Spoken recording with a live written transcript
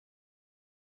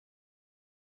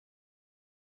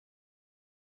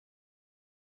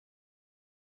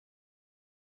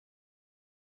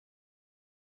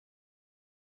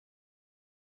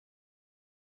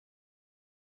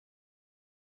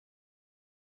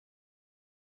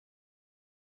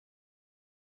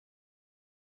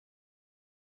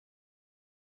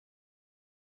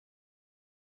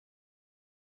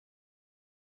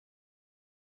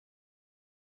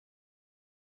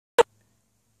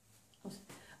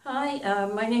Hi,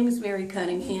 my name is Mary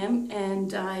Cunningham,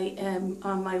 and I am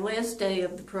on my last day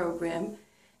of the program,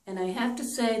 and I have to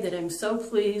say that I'm so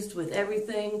pleased with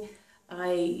everything.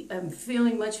 I am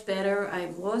feeling much better.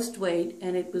 I've lost weight,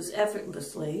 and it was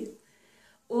effortlessly.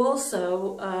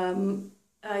 Also,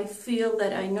 I feel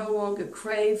that I no longer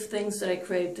crave things that I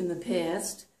craved in the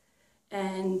past,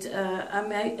 and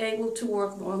I'm able to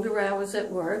work longer hours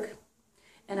at work.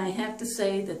 And I have to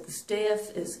say that the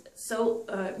staff is so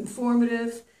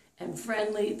informative and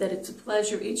friendly that it's a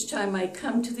pleasure each time I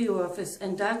come to the office.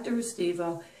 And Dr.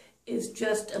 Restivo is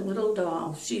just a little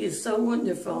doll. She is so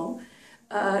wonderful.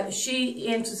 She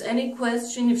answers any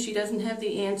question. If she doesn't have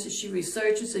the answer, she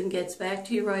researches and gets back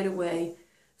to you right away.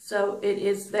 So it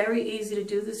is very easy to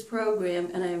do this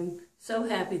program, and I'm so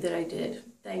happy that I did.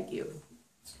 Thank you.